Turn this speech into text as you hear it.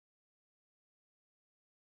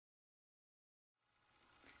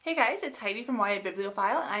Hey guys, it's Heidi from YA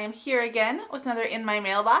Bibliophile, and I am here again with another In My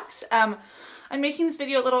Mailbox. I'm making this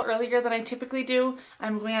video a little earlier than I typically do.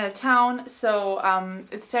 I'm going out of town, so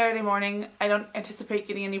it's Saturday morning. I don't anticipate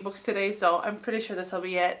getting any books today, so I'm pretty sure this will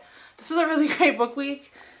be it. This was a really great book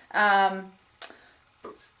week. April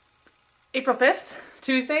 5th,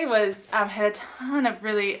 Tuesday, had a ton of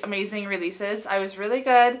really amazing releases. I was really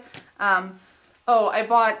good. Oh, I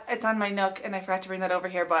bought, it's on my Nook and I forgot to bring that over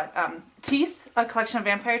here, but Teeth, a collection of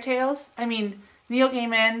vampire tales. I mean, Neil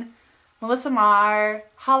Gaiman, Melissa Marr,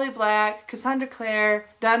 Holly Black, Cassandra Clare,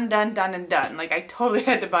 done, done, done, and done. Like, I totally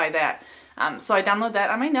had to buy that. So I downloaded that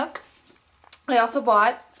on my Nook. I also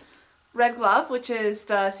bought Red Glove, which is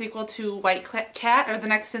the sequel to White Cat, or the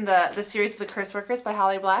next in the series of The Curse Workers by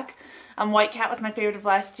Holly Black. White Cat was my favorite of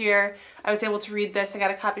last year. I was able to read this. I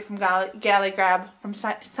got a copy from Galley Grab from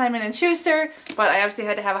Simon & Schuster, but I obviously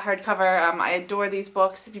had to have a hardcover. I adore these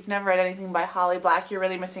books. If you've never read anything by Holly Black, you're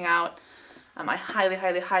really missing out. I highly,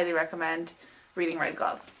 highly, highly recommend reading Red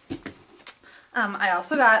Glove. I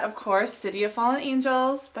also got, of course, City of Fallen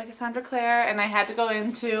Angels by Cassandra Clare, and I had to go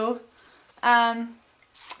into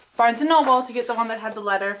Barnes & Noble to get the one that had the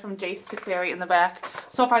letter from Jace to Clary in the back.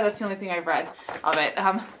 So far, that's the only thing I've read of it.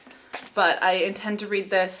 But I intend to read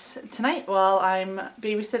this tonight while I'm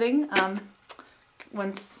babysitting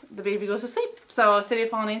once the baby goes to sleep. So City of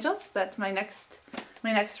Fallen Angels, that's my next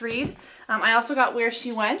read. I also got Where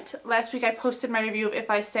She Went. Last week I posted my review of If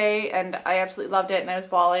I Stay, and I absolutely loved it and I was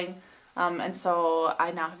bawling. And so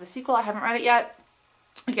I now have the sequel. I haven't read it yet.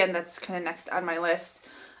 Again, that's kind of next on my list.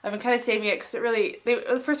 I've been kind of saving it because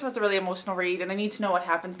the first one's a really emotional read and I need to know what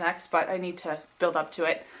happens next, but I need to build up to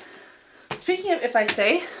it. Speaking of If I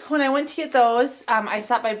Stay, when I went to get those, I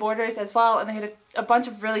stopped by Borders as well, and they had a bunch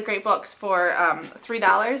of really great books for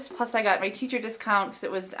 $3. Plus I got my teacher discount because it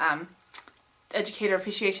was Educator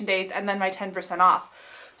Appreciation Days, and then my 10%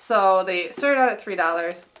 off. So they started out at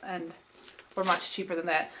 $3 and were much cheaper than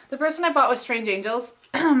that. The first one I bought was Strange Angels.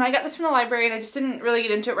 I got this from the library and I just didn't really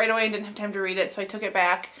get into it right away and didn't have time to read it, so I took it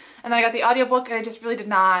back. And then I got the audiobook and I just really did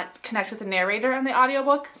not connect with the narrator on the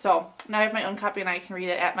audiobook, so now I have my own copy and I can read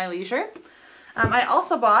it at my leisure. I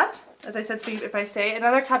also bought, as I said, If I Stay,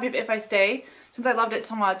 another copy of If I Stay, since I loved it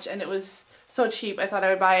so much and it was so cheap. I thought I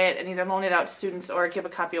would buy it and either loan it out to students or give a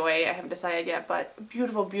copy away. I haven't decided yet, but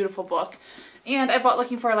beautiful, beautiful book. And I bought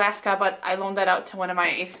Looking for Alaska, but I loaned that out to one of my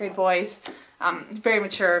 8th grade boys. Very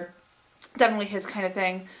mature, definitely his kind of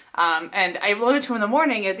thing. And I loaned it to him in the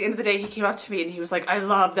morning. At the end of the day, he came up to me and he was like, I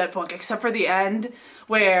love that book, except for the end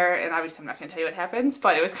where, and obviously I'm not going to tell you what happens,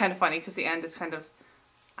 but it was kind of funny because the end is kind of,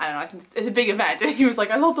 I don't know, I think it's a big event. And he was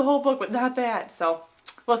like, I love the whole book, but not that. So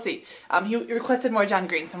we'll see. He requested more John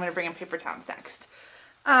Green, so I'm going to bring him Paper Towns next.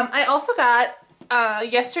 I also got,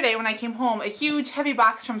 yesterday when I came home, a huge heavy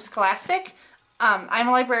box from Scholastic. I'm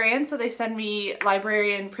a librarian, so they send me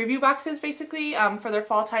librarian preview boxes, basically, for their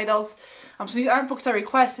fall titles. So these aren't books I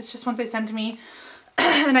request, it's just ones they send to me.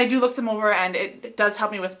 And I do look them over, and it does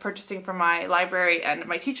help me with purchasing from my library, and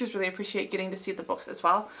my teachers really appreciate getting to see the books as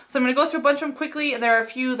well. So I'm going to go through a bunch of them quickly, and there are a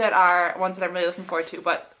few that are ones that I'm really looking forward to,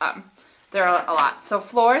 but there are a lot. So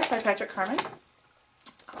Floors by Patrick Carman.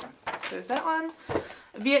 There's that one.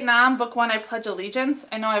 Vietnam, Book 1, I Pledge Allegiance.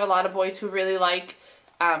 I know I have a lot of boys who really like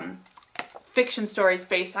fiction stories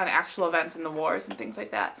based on actual events in the wars and things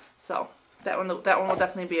like that. So that one will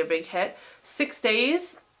definitely be a big hit. 6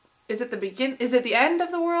 Days. Is it the end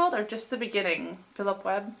of the world or just the beginning? Philip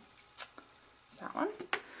Webb. Is that one?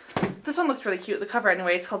 This one looks really cute. The cover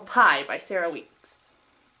anyway. It's called Pie by Sarah Weeks.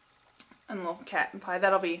 And Little Cat and Pie.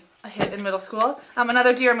 That'll be a hit in middle school.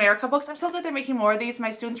 Another Dear America books. I'm so glad they're making more of these.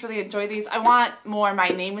 My students really enjoy these. I want more My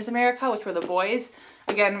Name is America, which were the boys.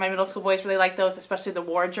 Again, my middle school boys really like those, especially the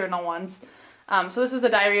war journal ones. So this is the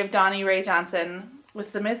Diary of Donnie Ray Johnson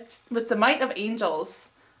with the Might of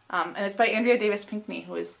Angels. And it's by Andrea Davis Pinkney,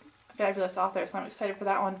 who is a fabulous author, so I'm excited for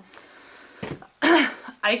that one.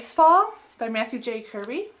 Icefall by Matthew J.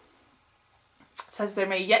 Kirby. It says there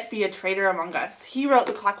may yet be a traitor among us. He wrote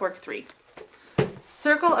The Clockwork 3.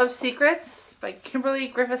 Circle of Secrets by Kimberly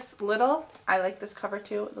Griffiths Little. I like this cover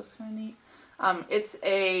too. It looks kind of neat. It's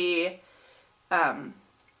a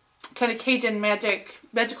kind of Cajun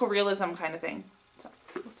magical realism kind of thing. So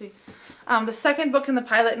we'll see. The second book in the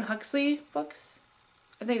Pilot and Huxley books.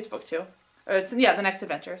 I think it's book 2. Or it's, yeah, The Next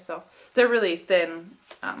Adventure. So they're really thin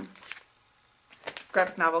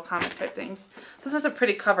graphic novel comic type things. This was a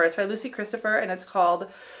pretty cover. It's by Lucy Christopher and it's called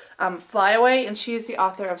Fly Away, and she is the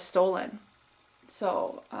author of Stolen.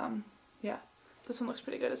 So yeah, this one looks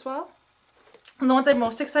pretty good as well. And the ones I'm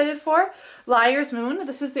most excited for, Liar's Moon.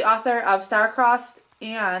 This is the author of Star-Crossed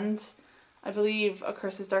and I believe A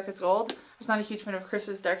Curse as Dark as Gold. I was not a huge fan of Curse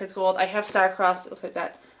as Dark as Gold. I have Star-Crossed, it looks like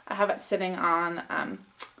that. I have it sitting on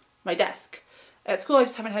my desk at school. I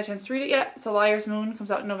just haven't had a chance to read it yet. So Liar's Moon comes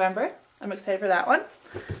out in November. I'm excited for that one.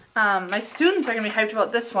 My students are going to be hyped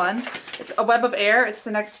about this one. It's A Web of Air. It's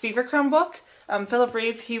the next Fever Crumb book. Philip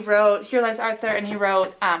Reeve, he wrote Here Lies Arthur, and he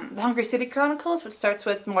wrote The Hungry City Chronicles, which starts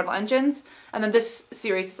with Mortal Engines. And then this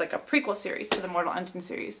series is like a prequel series to the Mortal Engines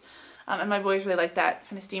series. And my boys really like that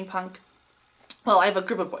kind of steampunk. Well, I have a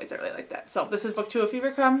group of boys that really like that. So this is book 2 of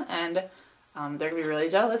Fever Crumb, and they're going to be really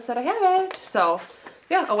jealous that I have it. So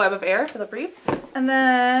yeah, A Web of Air, Philip Reeve. And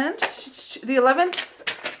then the 11th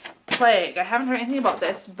Plague. I haven't heard anything about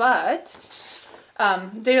this, but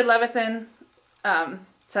David Levithan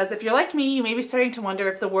says, if you're like me, you may be starting to wonder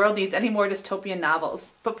if the world needs any more dystopian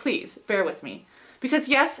novels. But please, bear with me. Because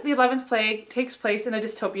yes, the 11th Plague takes place in a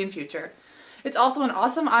dystopian future. It's also an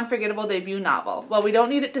awesome, unforgettable debut novel. While we don't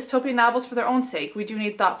need dystopian novels for their own sake, we do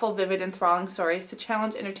need thoughtful, vivid, enthralling stories to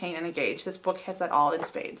challenge, entertain, and engage. This book has that all in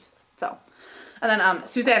spades. So, and then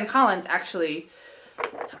Suzanne Collins actually,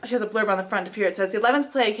 she has a blurb on the front of here. It says, The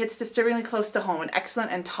 11th Plague hits disturbingly close to home, an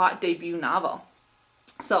excellent and taut debut novel.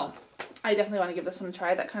 So, I definitely want to give this one a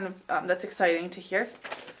try. That kind of, that's exciting to hear.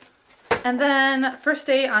 And then First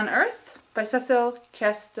Day on Earth by Cecil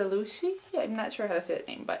Castellucci. I'm not sure how to say that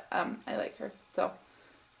name, but I like her. So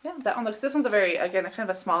yeah, that one looks, this one's a very, again, kind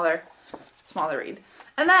of a smaller read.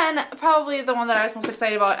 And then probably the one that I was most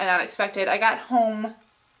excited about and unexpected, I got home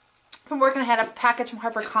from work and I had a package from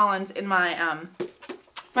HarperCollins in my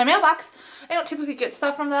my mailbox. I don't typically get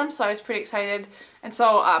stuff from them, so I was pretty excited. And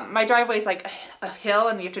so my driveway is like a hill,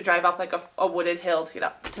 and you have to drive up like a wooded hill to get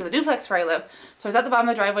up to the duplex where I live. So I was at the bottom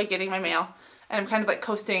of the driveway getting my mail, and I'm kind of like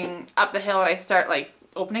coasting up the hill, and I start like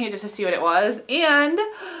opening it just to see what it was. And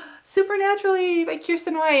Supernaturally by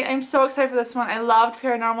Kirsten White. I'm so excited for this one. I loved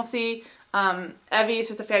Paranormalcy. Evie is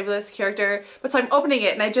just a fabulous character. But so I'm opening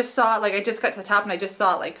it, and I just saw, like, I just got to the top and I just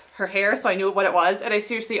saw like her hair, so I knew what it was. And I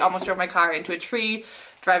seriously almost drove my car into a tree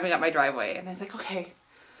driving up my driveway. And I was like, okay,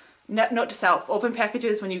 note to self, open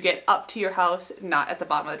packages when you get up to your house, not at the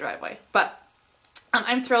bottom of the driveway. But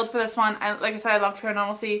I'm thrilled for this one. Like I said, I love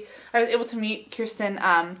Paranormalcy. I was able to meet Kirsten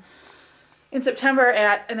in September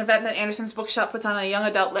at an event that Anderson's Bookshop puts on, a young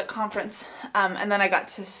adult lit conference. And then I got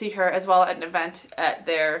to see her as well at an event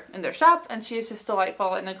in their shop, and she is just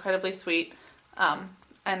delightful and incredibly sweet. And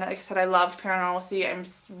like I said, I loved Paranormalcy. I'm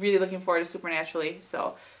really looking forward to Supernaturally.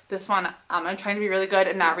 So this one, I'm trying to be really good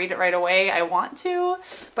and not read it right away. I want to,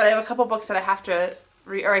 but I have a couple books that I have to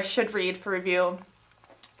read, or I should read for review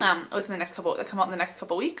within the next couple, that come out in the next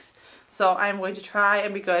couple weeks. So I'm going to try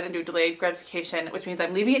and be good and do delayed gratification, which means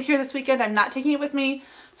I'm leaving it here this weekend. I'm not taking it with me,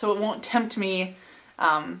 so it won't tempt me.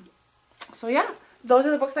 So yeah, those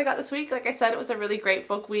are the books I got this week. Like I said, it was a really great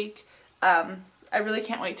book week. I really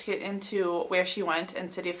can't wait to get into Where She Went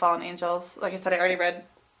and City of Fallen Angels. Like I said, I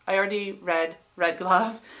already read Red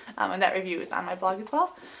Glove, and that review is on my blog as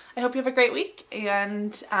well. I hope you have a great week,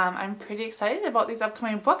 and I'm pretty excited about these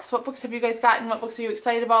upcoming books. What books have you guys gotten? What books are you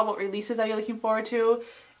excited about? What releases are you looking forward to?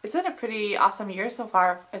 It's been a pretty awesome year so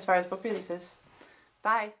far as book releases.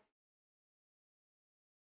 Bye!